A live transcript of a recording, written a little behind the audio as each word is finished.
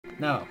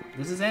No,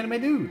 this is Anime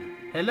Dude.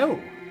 Hello.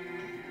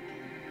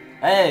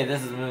 Hey,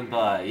 this is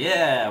Moonpie.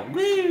 Yeah,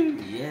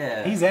 woo,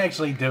 yeah. He's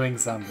actually doing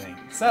something.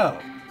 So,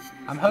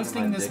 I'm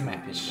hosting this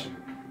match.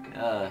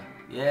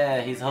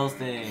 Yeah, he's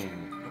hosting.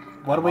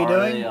 What are we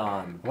doing?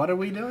 On. What are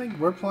we doing?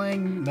 We're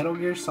playing Metal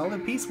Gear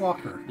Solid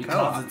Peacewalker.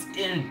 Because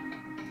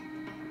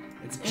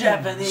it's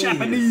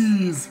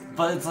Japanese.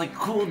 But it's like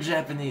cool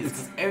Japanese,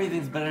 because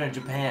everything's better in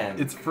Japan.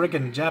 It's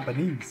friggin'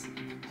 Japanese.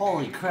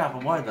 Holy crap, I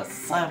wanted to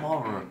slam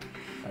over.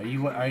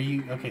 Are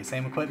you, okay,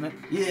 same equipment?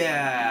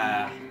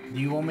 Yeah. Do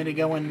you want me to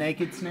go in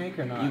naked, Snake,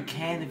 or not? You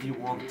can if you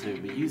want to,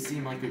 but you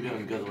seem like you're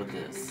doing good with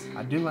this.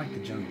 I do like the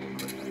jungle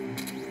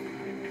equipment.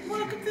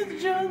 Welcome to the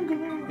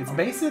jungle. It's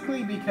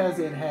basically because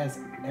it has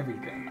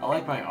everything. I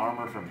like my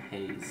armor from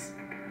Haze.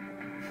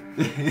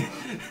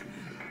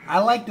 I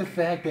like the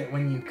fact that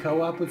when you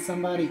co-op with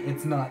somebody,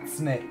 it's not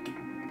Snake.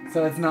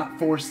 So it's not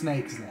 4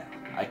 snakes now.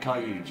 I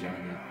call you Johnny.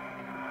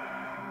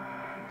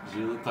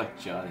 You look like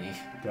Johnny.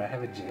 Do I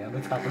have a J on the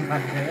top of my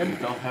head? You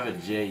don't have a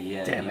J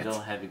yet. Damn it. You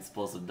don't have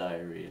explosive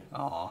diarrhea.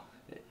 Aw.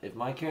 If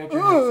my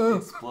character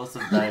has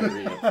explosive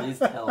diarrhea, please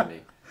tell me.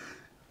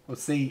 Well,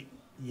 see,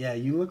 yeah,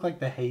 you look like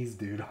the Haze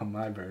dude on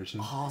my version.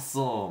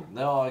 Awesome.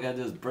 Now all I gotta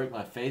do is break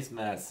my face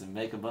mask and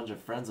make a bunch of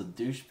friends with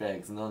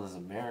douchebags known as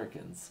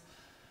Americans.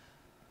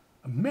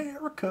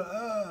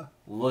 America!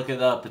 Look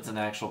it up. It's an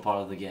actual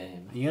part of the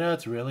game. You know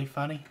what's really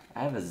funny?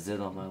 I have a zit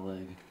on my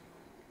leg.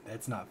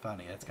 That's not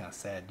funny. That's kind of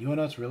sad. Do you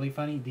know what's really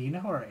funny? Do you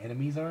know who our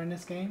enemies are in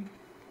this game?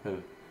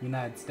 Who?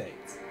 United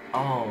States.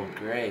 Oh,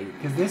 great.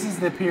 Because this is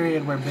the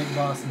period where Big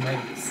Boss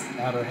makes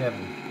out of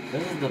heaven.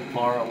 This is the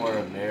part where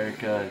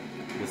America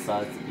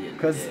decides to be a dick.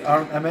 Because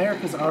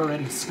America's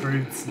already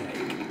screwed Snake.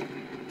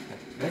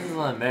 This is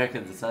when America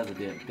decides to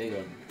be a big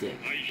old dick.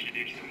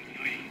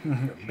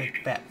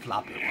 Big fat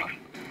floppy one.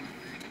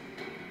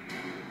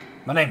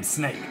 My name's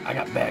Snake. I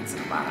got bags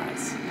in my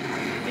eyes.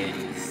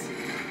 Haze.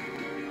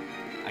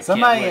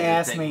 Somebody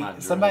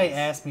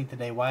asked me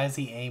today, why is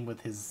he aim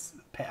with his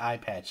eye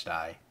patched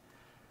eye?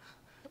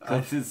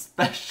 Because it's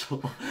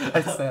special.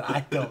 I said,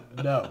 I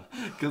don't know.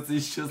 Because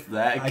he's just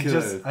that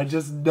good. I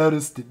just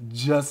noticed it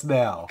just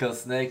now.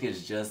 Because Snake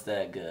is just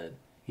that good.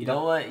 You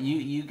know what?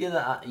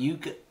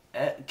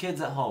 Kids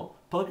at home,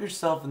 poke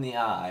yourself in the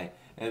eye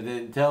and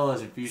then tell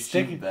us if you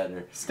shoot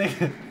better.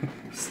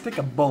 Stick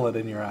a bullet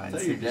in your eye and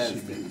see if you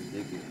shoot better.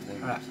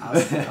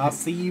 Alright, I'll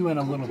see you in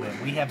a little bit.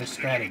 We have a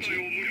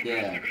strategy.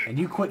 Yeah. And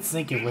you quit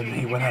syncing with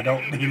me when I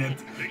don't need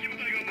it. We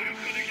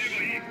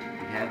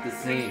have to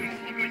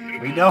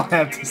sync. We don't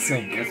have to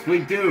sync. Yes, we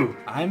do.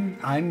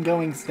 I'm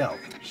going stealth.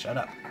 Shut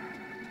up.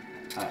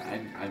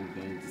 I'm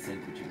going to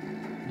sync with you.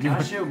 Can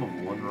I shoot with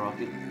one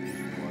rocket?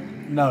 Just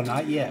one? No,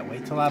 not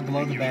yet.Ait till I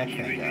blow the back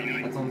thing up.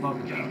 That's what I'm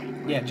talking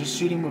about. Yeah, just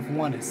shoot him with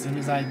one as soon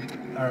as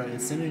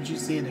you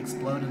see it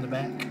explode in the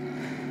back.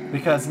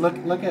 Because look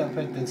up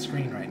at the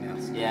screen right now.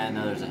 Yeah, I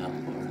know there's a health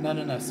bar.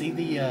 No. See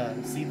the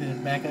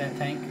back of that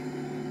tank?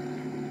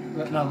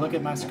 No, look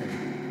at my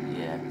screen.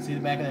 Yeah. See the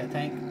back of that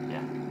tank?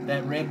 Yeah.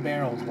 That red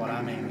barrel is what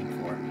I'm aiming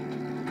for.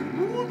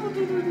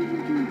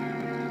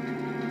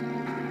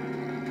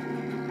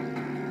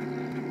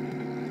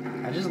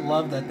 I just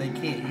love that they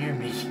can't hear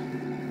me.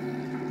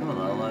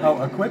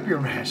 Oh, equip your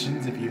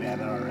rations if you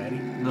haven't already.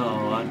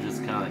 No, I'm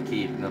just kind of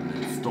keeping them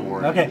in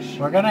storage. Okay,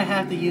 we're gonna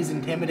have to use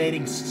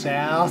intimidating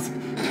styles.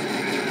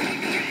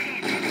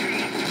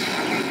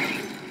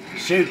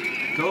 Shoot!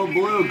 Go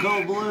blue!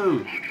 Go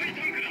blue!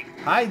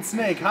 Hide,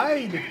 Snake!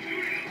 Hide!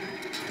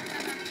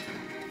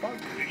 Fuck.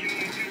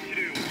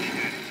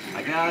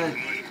 I got it.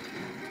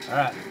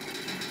 Alright.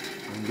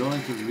 I'm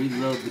going to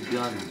reload the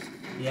gun.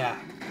 Yeah.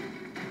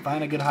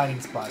 Find a good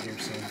hiding spot here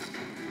soon.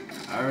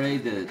 I already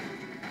did.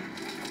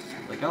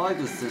 Like, I like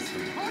this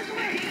system.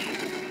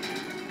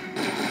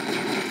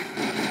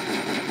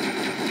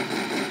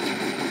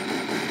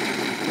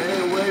 Stay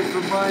away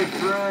from my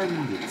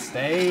friend!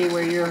 Stay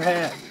where you're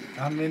at.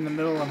 I'm in the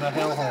middle of a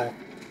hellhole.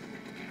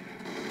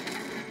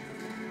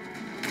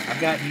 I've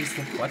got used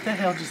to... What the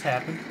hell just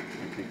happened?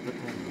 I picked up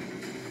one.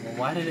 Well,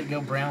 why did it go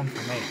brown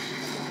for me?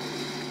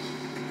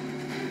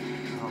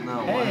 I don't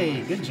know.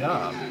 Hey, good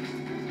job.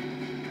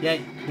 Yeah,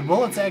 the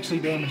bullets actually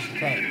damaged the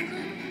tank.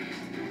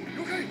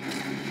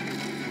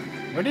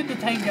 Where did the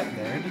tank go?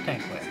 There, the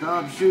tank went.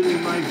 Stop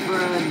shooting my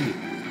friend!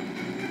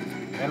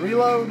 Gotta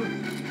reload!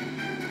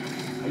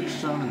 I just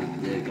shot him in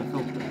the dick. I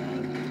feel bad.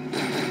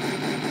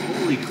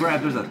 Holy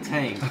crap, there's a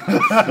tank.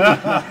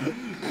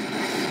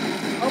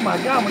 Oh my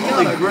god, we got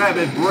Holy crap,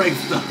 it breaks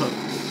stuff.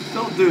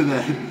 Don't do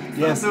that.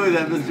 Yes. Stop doing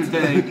that, Mr.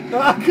 Tank.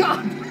 Oh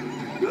god!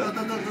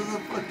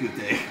 Fuck you,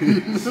 Tank.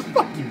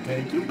 Fuck you,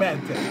 tank. You bad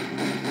tank.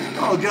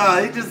 Oh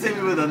god, he just hit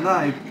me with a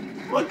knife.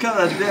 What kind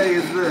of day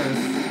is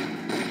this?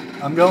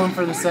 I'm going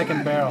for the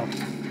second barrel.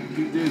 If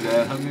you do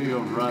that, I'm gonna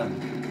go run.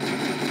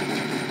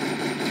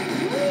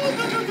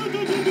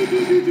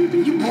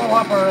 You blow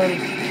up already.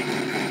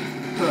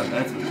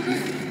 That's what you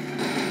said.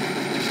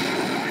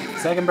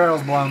 Second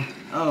barrel's blown.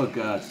 Oh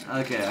gosh.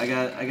 Okay, I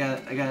got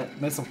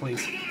it. Missile,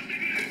 please.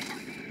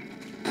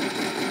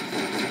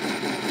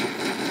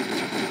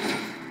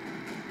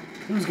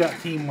 Who's got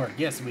teamwork?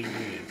 Yes, we do.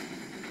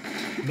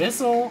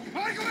 Missile.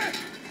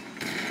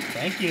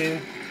 Thank you.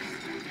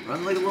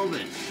 Run like a little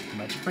bitch.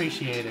 Much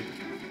appreciated.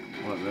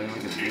 What, running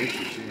like a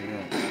bitch or shooting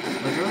at?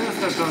 Like, we're gonna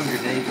start throwing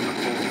grenades in the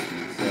holes,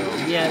 so...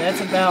 Yeah,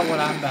 that's about what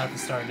I'm about to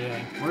start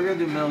doing. We're gonna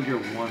do Metal Gear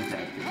 1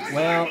 tactics.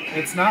 Well,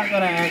 it's not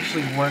gonna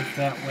actually work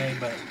that way,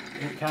 but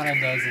it kind of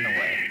does in a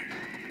way.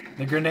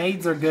 The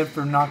grenades are good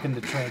for knocking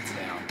the treads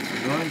down.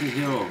 I'm going to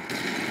heal.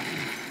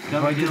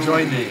 Come going to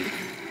join me.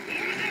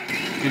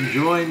 You can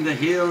join the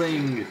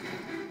healing.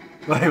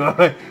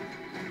 Wait.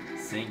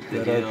 Sink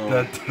the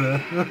heal.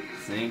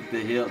 Sink the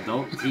heal.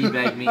 Don't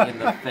teabag me in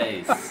the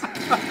face.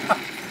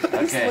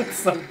 Okay. This looks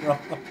so wrong.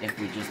 If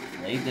we just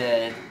play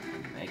dead,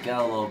 make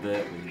out a little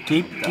bit.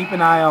 Keep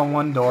an eye on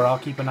one door. I'll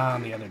keep an eye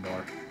on the other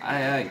door.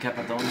 Aye,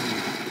 Capadon.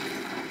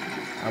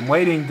 I'm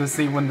waiting to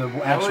see when the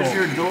actual... That was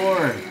your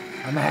door.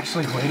 I'm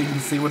actually waiting to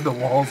see when the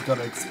wall's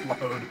gonna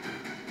explode.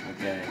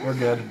 Okay. We're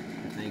good.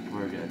 I think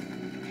we're good.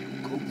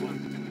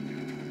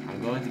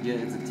 I'm going to get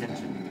its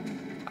attention.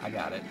 I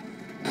got it.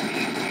 I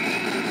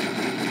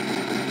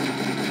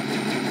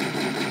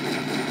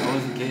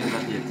wasn't kidding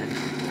about the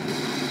attention.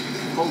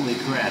 Holy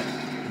crap.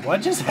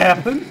 What just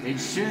happened?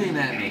 It's shooting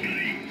at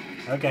me.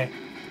 Okay.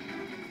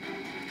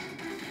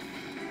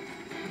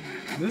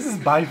 This is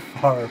by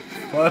far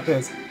fun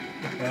as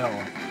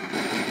hell.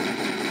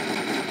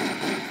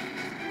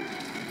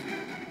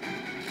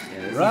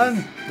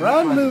 Run,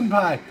 Moon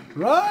Pie!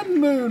 Run,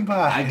 Moon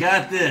Pie! I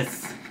got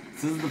this!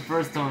 This is the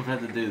first time I've had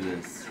to do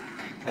this.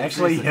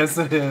 Actually, yes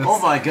it is. Oh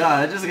my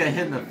god, I just got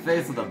hit in the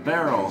face with a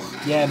barrel.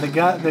 Yeah, the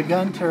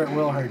gun turret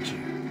will hurt you.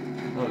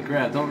 Oh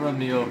crap, don't run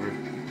me over.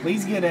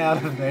 Please get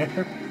out of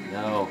there.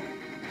 No.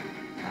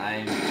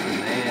 I'm a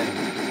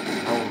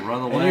man. I will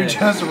run away. And you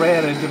just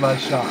ran into my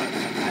shot.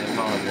 I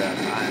apologize.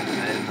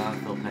 I did not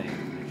feel pain.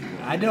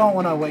 I don't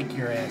want to wake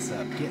your ass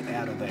up. Get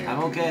out of there.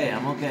 I'm okay,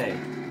 I'm okay.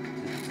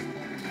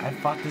 I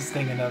fought this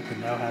thing enough to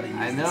know how to use it.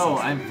 I know,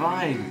 I'm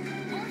fine.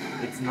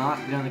 It's not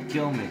gonna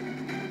kill me.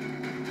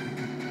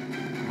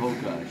 Oh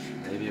gosh,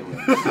 maybe it will.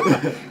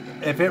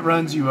 If it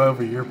runs you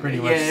over, you're pretty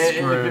much screwed.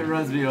 Yeah, if it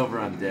runs me over,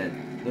 I'm dead.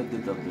 Don't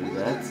do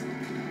that.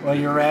 Well,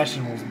 your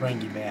ration will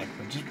bring you back,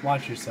 but just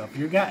watch yourself.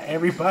 You got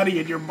everybody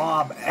in your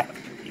mob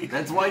after you.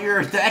 That's why you're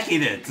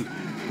attacking it.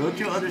 Don't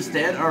you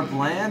understand our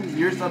plan?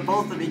 You're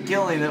supposed to be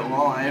killing it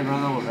while I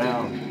run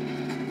around.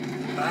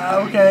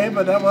 Okay,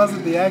 but that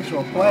wasn't the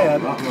actual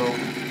plan.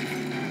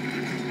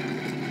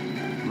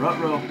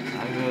 Ruh-roh.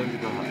 I'm going to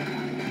go high.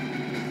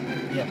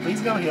 Yeah,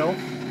 please go heal.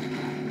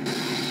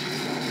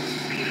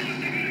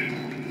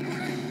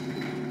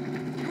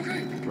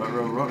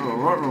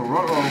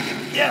 Ruh-roh.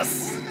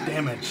 Yes!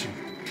 Damage.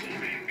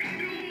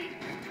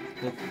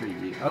 That's pretty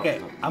deep.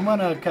 Okay, I'm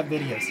gonna cut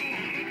videos.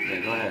 Yeah,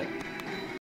 go ahead.